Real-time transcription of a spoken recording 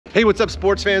Hey, what's up,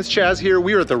 sports fans? Chaz here.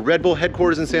 We are at the Red Bull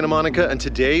headquarters in Santa Monica, and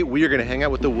today we are going to hang out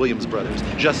with the Williams brothers.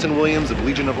 Justin Williams of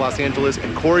Legion of Los Angeles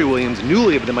and Cory Williams,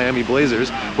 newly of the Miami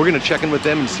B1AZERS. We're going to check in with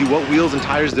them and see what wheels and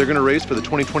tires they're going to race for the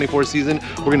 2024 season.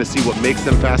 We're going to see what makes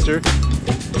them faster.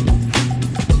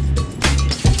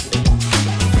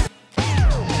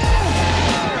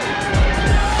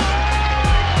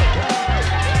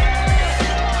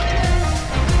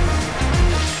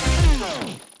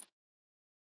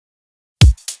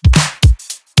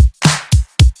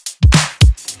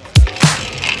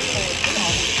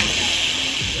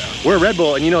 We're at Red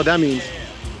Bull, and you know what that means.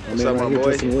 What's up, my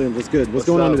boy? Justin Williams, what's good? What's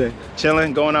going on today?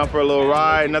 Chilling, going out for a little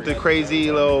ride, nothing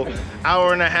crazy, little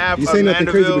hour and a half. You say nothing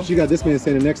crazy, but you got this man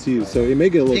standing next to you, so it may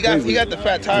get a little crazy. He got the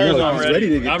fat tires on. He's ready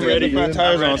to get I'm ready. Fat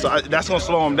tires on, so that's gonna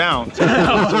slow him down. Wait,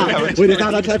 it's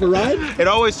not that type of ride? It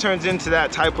always turns into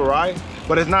that type of ride,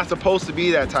 but it's not supposed to be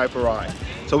that type of ride.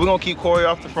 So we're gonna keep Cory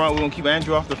off the front, we're gonna keep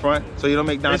Andrew off the front, so you don't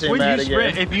make Dante mad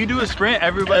again. If you do a sprint,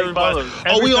 everybody follows.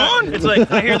 Oh, we on? It's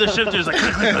like, I hear the shifters like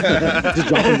Just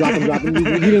drop him.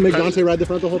 You gonna make Dante ride the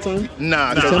front the whole time?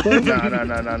 Nah. We're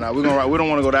gonna ride. We don't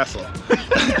wanna go that slow.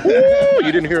 Ooh,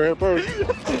 you didn't hear it first.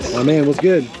 My man, what's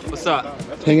good? What's up?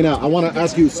 Hanging out. I want to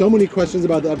ask you so many questions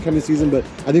about the upcoming season, but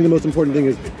I think the most important thing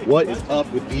is what is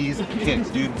up with these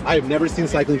kicks, dude? I have never seen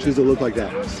cycling shoes that look like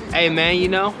that. Hey man, you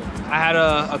know, I had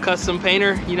a custom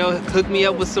painter, you know, hook me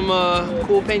up with some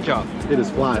cool paint job. It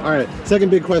is fly. All right, second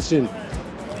big question.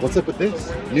 What's up with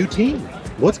this? New team.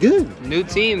 What's good? New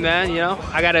team, man, you know.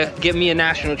 I gotta get me a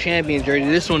national champion jersey.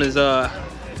 This one is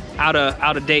out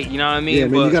of date, you know what I mean? Yeah,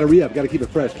 man, you gotta re-up, gotta keep it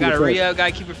fresh. Gotta re-up,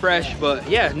 gotta keep it fresh. But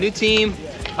yeah, new team.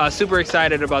 Super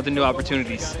excited about the new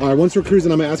opportunities. All right, once we're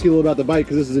cruising, I'm gonna ask you a little about the bike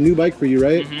because this is a new bike for you,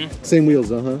 right? Mm-hmm. Same wheels,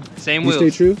 huh? Same wheels.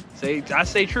 You stay true? I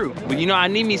stay true. But you know, I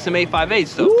need me some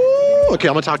 858s though. Ooh, okay,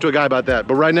 I'm gonna talk to a guy about that.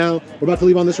 But right now, we're about to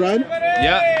leave on this ride?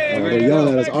 Yeah. Oh, they're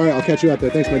yelling at us. All right, I'll catch you out there.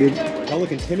 Thanks, my dude. Y'all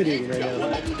look intimidating right now.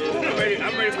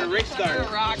 I'm ready for the race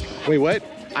start. Wait, what?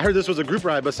 I heard this was a group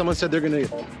ride, but someone said they're gonna...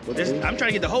 I'm trying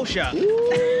to get the whole shot.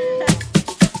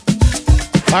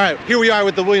 All right, here we are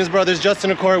with the Williams brothers, Justin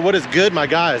and Cory. What is good, my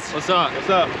guys? What's up? What's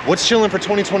up? What's chilling for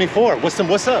 2024? What's up?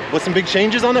 What's some big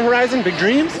changes on the horizon? Big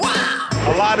dreams?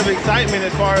 A lot of excitement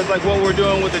as far as like what we're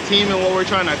doing with the team and what we're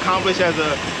trying to accomplish as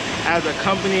a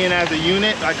company and as a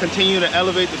unit. I continue to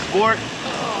elevate the sport,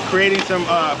 creating some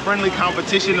friendly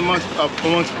competition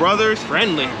amongst brothers.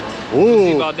 Friendly. Ooh.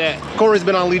 See about that. Cory's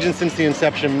been on Legion since the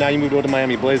inception. Now you moved over to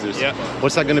Miami B1AZERS. Yeah.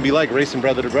 What's that going to be like, racing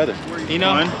brother to brother? You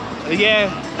know, yeah,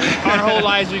 our whole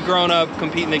lives we've grown up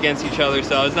competing against each other,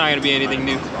 so it's not going to be anything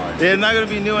new. Yeah, it's not going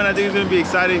to be new, and I think it's going to be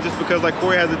exciting just because like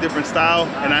Cory has a different style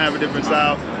and I have a different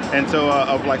style, and so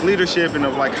of like leadership and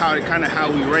of like how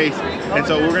we race, and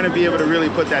so we're going to be able to really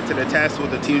put that to the test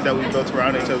with the teams that we built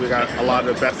around it. So we got a lot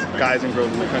of the best guys and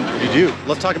girls in the country. You do.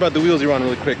 Let's talk about the wheels you're on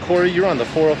really quick. Cory, you're on the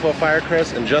 404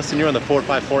 Firecrest, and Justin, you're on the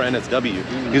 454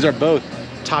 NSW. These are both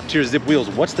top tier Zipp wheels.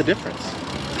 What's the difference?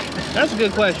 That's a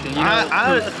good question. You know,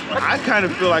 I kind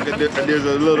of feel like there's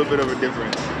a little bit of a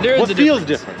difference. What feels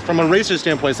different? From a racer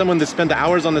standpoint, someone that spent the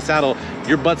hours on the saddle,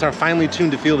 your butts are finely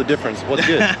tuned to feel the difference. What's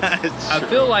good? I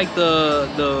feel like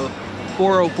the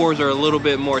 404s are a little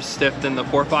bit more stiff than the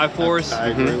 454s. I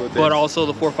agree with that. But also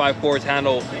the 454s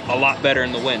handle a lot better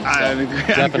in the wind. So. I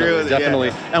agree with it, definitely.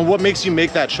 Yeah. And what makes you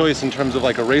make that choice in terms of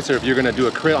like a racer if you're going to do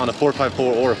a crit on a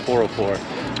 454 or a 404?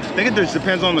 I think it just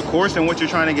depends on the course and what you're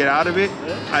trying to get out of it.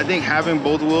 I think having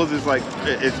both wheels is like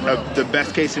the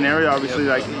best case scenario. Obviously,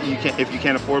 like if you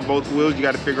can't afford both wheels, you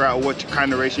got to figure out what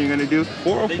kind of racing you're going to do.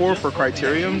 404 for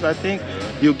criteriums, I think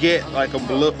you'll get like a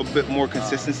bit more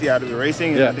consistency out of the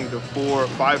racing. And I think the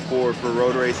 454 for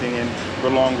road racing and for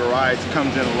longer rides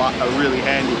comes in really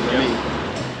handy for me.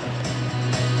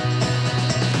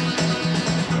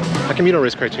 How come you don't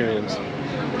race criteriums?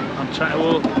 I'm trying.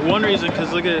 Well, one reason,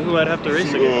 because look at who I'd have to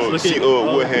race against.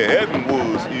 What had happened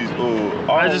was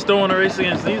I just don't want to race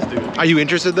against these dudes. Are you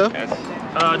interested though?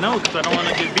 No, because I don't want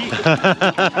to get beat.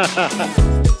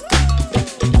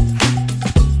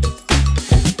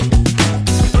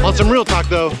 On some real talk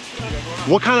though,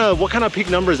 what kind of peak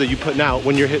numbers are you putting out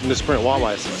when you're hitting the sprint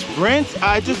watt-wise? Sprints,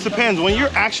 it just depends. When you're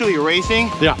actually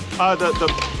racing, the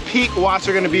peak watts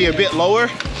are going to be a bit lower,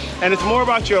 and it's more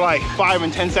about your like 5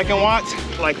 and 10 second watts.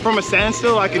 Like from a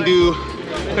standstill, I can do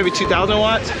maybe 2,000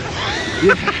 watts.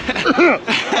 Yeah.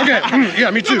 Okay,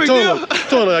 yeah, me too,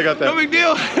 totally, I got that. No big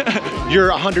deal. You're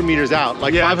 100 meters out,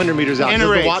 like 500 meters out. In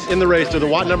the race, do the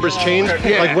watt numbers change?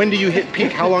 Yeah. Like when do you hit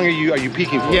peak? How long are you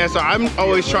peaking for? Yeah, so I'm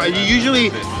always trying, you usually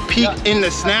peak in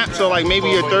the snap, so like maybe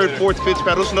your 3rd, 4th, 5th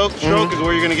pedal stroke is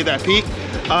where you're gonna get that peak.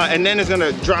 And then it's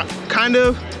gonna drop kind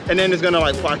of, and then it's gonna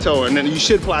like plateau, and then you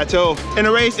should plateau. In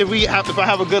a race, if I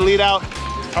have a good lead out,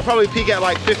 I'll probably peak at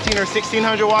like 15 or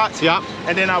 1600 watts. Yeah.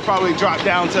 And then I'll probably drop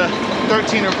down to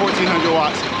 13 or 1400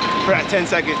 watts for that 10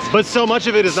 seconds. But so much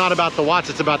of it is not about the watts,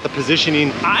 it's about the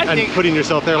positioning and putting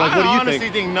yourself there. Like, what do you think? I honestly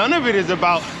think none of it is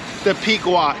about the peak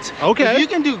watts. Okay. If you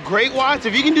can do great watts,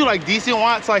 if you can do like decent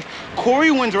watts, like Cory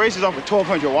wins races off of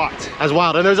 1200 watts. That's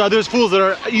wild. And there's fools that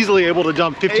are easily able to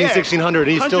dump 15, 1600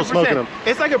 and he's 100%. Still smoking them.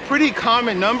 It's like a pretty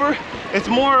common number. It's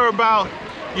more about,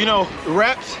 you know,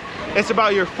 reps. It's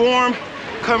about your form.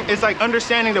 It's like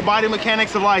understanding the body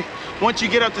mechanics of like, once you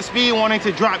get up to speed, wanting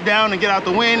to drop down and get out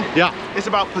the wind. Yeah. It's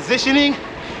about positioning,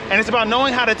 and it's about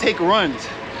knowing how to take runs.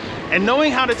 And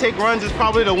knowing how to take runs is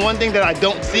probably the one thing that I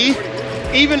don't see,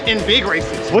 even in big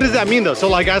races. What does that mean though? So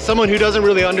like, as someone who doesn't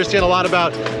really understand a lot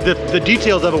about the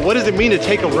details of it, what does it mean to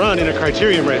take a run in a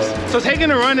criterium race? So taking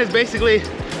a run is basically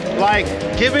like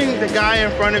giving the guy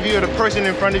in front of you or the person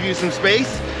in front of you some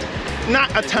space, not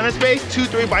a ton of space,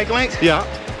 2-3 bike lengths. Yeah.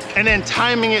 And then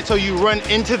timing it so you run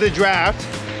into the draft,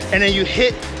 and then you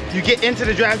get into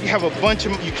the draft, you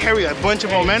carry a bunch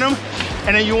of momentum,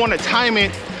 and then you want to time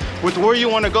it with where you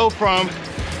want to go from,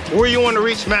 where you want to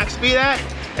reach max speed at,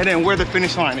 and then where the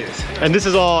finish line is. And this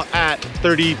is all at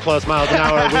 30 plus miles an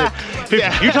hour with 50.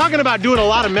 Yeah. You're talking about doing a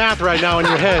lot of math right now in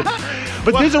your head.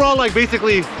 But these are all like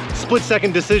basically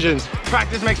split-second decisions.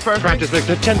 Practice makes perfect. Practice makes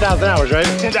 10,000 hours, right?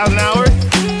 10,000 hours.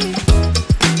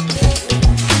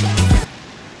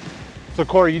 So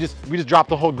Cory, we just dropped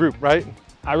the whole group, right?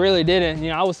 I really didn't. You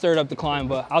know, I was stirred up to climb,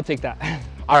 but I'll take that.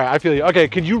 All right, I feel you. Okay,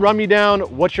 could you run me down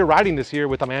what you're riding this year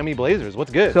with the Miami B1AZERS?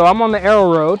 What's good? So I'm on the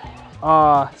aero road.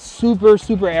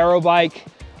 Super aero bike.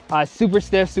 Super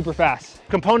stiff, super fast.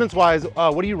 Components wise,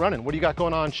 what are you running? What do you got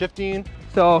going on? Shifting?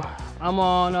 So I'm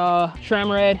on Tram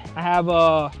Red. I have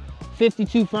a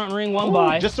 52 front ring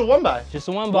 1x. Just a 1x? Just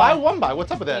a 1x. Why 1x?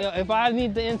 What's up with that? You know, if I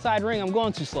need the inside ring, I'm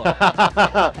going too slow.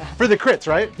 For the crits,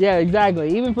 right? Yeah,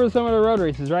 exactly. Even for some of the road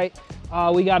races, right?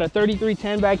 We got a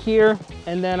 3310 back here,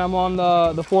 and then I'm on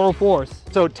the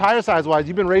 404s. So tire size wise,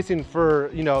 you've been racing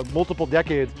for, you know, multiple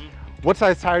decades. What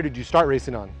size tire did you start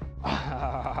racing on?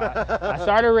 I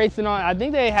started racing on, I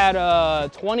think they had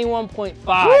a 21.5.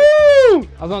 Woo!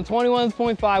 I was on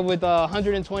 21.5 with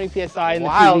 120 PSI in the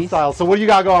Wild TVs. style. So what do you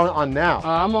got going on now?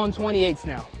 I'm on 28s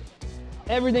now.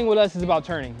 Everything with us is about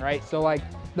turning, right? So like,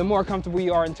 the more comfortable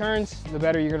you are in turns, the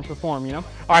better you're gonna perform, you know?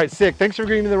 All right, sick. Thanks for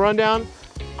giving me the rundown.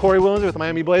 Cory Williams with the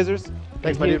Miami B1AZERS.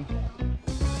 Thanks, my dude.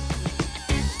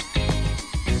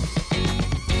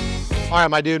 All right,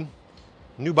 my dude.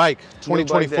 New bike,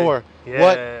 2024. Yeah.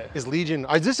 What is Legion?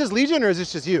 Is this Legion or is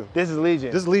this just you? This is Legion.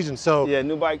 This is Legion, so. Yeah,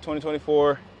 new bike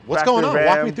 2024. What's going on?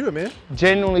 Walk me through it, man.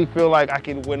 Genuinely feel like I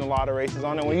can win a lot of races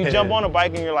on it. When you jump on a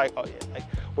bike and you're like, oh yeah, like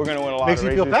we're gonna win a lot of races.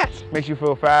 Makes you feel fast. Makes you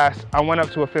feel fast. I went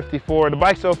up to a 54. The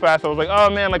bike's so fast, I was like,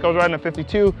 oh man, like I was riding a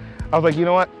 52. I was like, you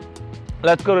know what?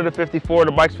 Let's go to the 54.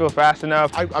 The bikes feel fast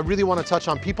enough. I really want to touch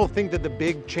on, people think that the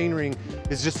big chainring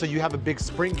is just so you have a big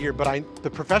sprint gear, but the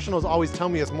professionals always tell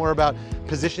me it's more about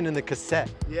position in the cassette.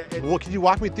 Yeah. Well, can you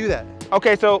walk me through that?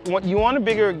 Okay, so you want a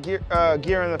bigger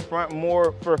gear in the front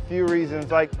more for a few reasons.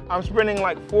 Like I'm sprinting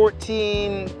like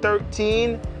 14,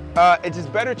 13. It's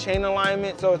just better chain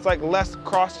alignment, so it's like less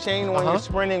cross chain when you're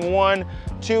sprinting 1.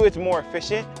 2, it's more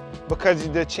efficient because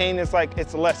the chain is like,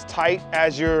 it's less tight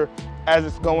as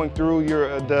it's going through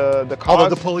the cogs. All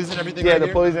the pulleys and everything. Yeah, right the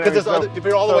here? pulleys and everything. Because if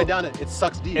you're all the way down it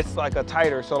sucks deep. It's like a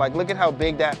tighter. So like, look at how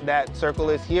big that circle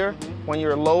is here. When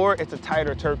you're lower, it's a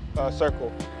tighter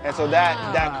circle, and so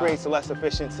that creates less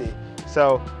efficiency.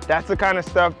 So that's the kind of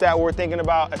stuff that we're thinking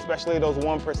about, especially those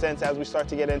 1% as we start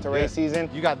to get into race season.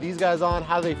 You got these guys on.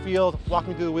 How do they feel? Walk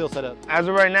me through the wheel setup. As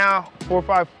of right now,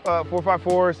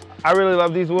 454s. I really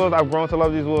love these wheels. I've grown to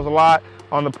love these wheels a lot.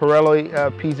 On the Pirelli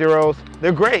P0s,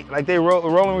 they're great. Like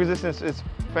rolling resistance is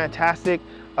fantastic.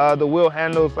 The wheel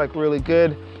handles like really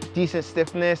good, decent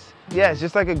stiffness. Yeah, it's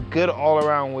just like a good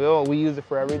all-around wheel. We use it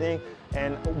for everything.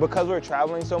 And because we're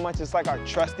traveling so much, it's like our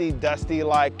trusty, dusty,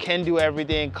 like can do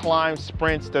everything, climbs,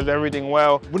 sprints, does everything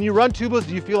well. When you run tubeless,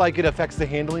 do you feel like it affects the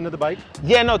handling of the bike?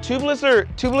 Yeah, no, tubeless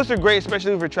are great,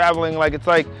 especially for traveling. Like it's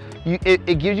like,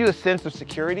 it gives you a sense of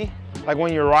security. Like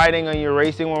when you're riding and you're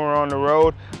racing, when we're on the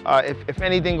road, if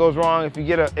anything goes wrong,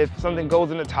 if something goes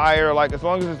in the tire, like as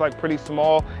long as it's like pretty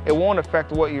small, it won't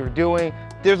affect what you're doing.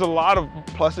 There's a lot of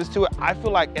pluses to it. I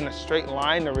feel like in a straight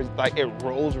line, it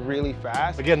rolls really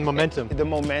fast. Again, momentum. The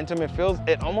momentum,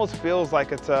 it almost feels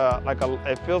like it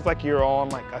feels like you're on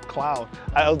like a cloud.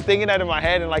 I was thinking that in my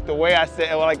head and like the way I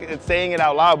say, like it's saying it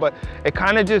out loud, but it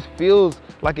kind of just feels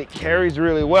like it carries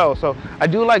really well. So I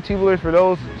do like tubulars for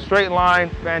those. Straight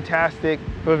line, fantastic,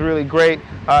 feels really great.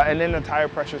 And then the tire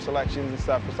pressure selections and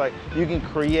stuff. It's like you can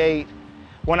create.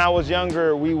 When I was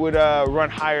younger, we would run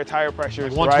higher tire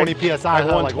pressures. Like 120 right? PSI.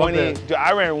 Like 120. Dude,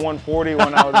 I ran 140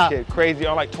 when I was a kid. Crazy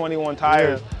on like 21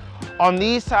 tires. Yeah. On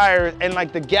these tires, and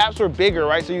like the gaps were bigger,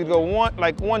 right? So you'd go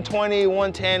like 120,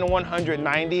 110,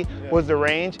 190 was the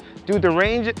range. Dude, the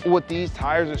range with these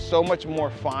tires is so much more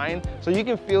fine. So you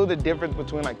can feel the difference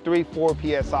between like 3-4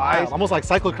 PSIs. Wow, almost like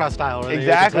cyclocross style. Right?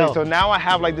 Exactly. So now I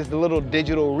have like this little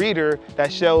digital reader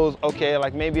that shows, okay,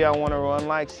 like maybe I want to run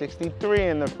like 63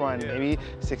 in the front, maybe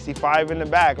 65 in the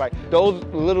back. Like those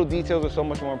little details are so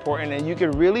much more important, and you can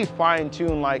really fine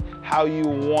tune like how you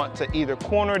want to either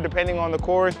corner depending on the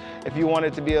course. If you want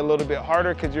it to be a little bit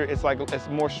harder because it's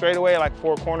more straightaway, like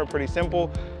 4 corner, pretty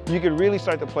simple. You could really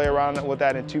start to play around with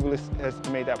that, and Tubeless has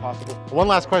made that possible. One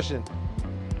last question.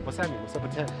 What's that mean? What's up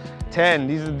with 10? 10.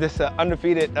 These are this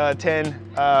undefeated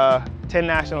 10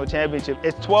 national championship.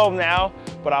 It's 12 now,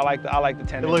 but I like the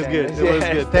 10. It looks good. It looks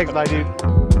good. Thanks, my dude.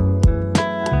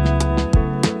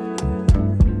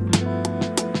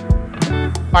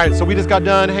 All right, so we just got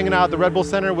done hanging out at the Red Bull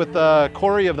Center with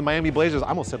Cory of the Miami Blazers. I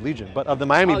almost said Legion, but of the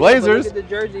Miami Blazers. Look at the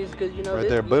jerseys, because you know, right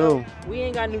there, boom. We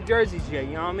ain't got new jerseys yet,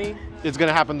 you know what I mean? It's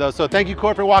gonna happen though. So thank you,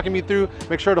 Cory, for walking me through.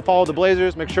 Make sure to follow the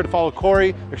Blazers. Make sure to follow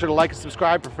Cory. Make sure to like and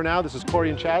subscribe. For now, this is Cory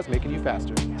and Chaz making you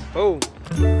faster.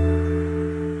 Boom.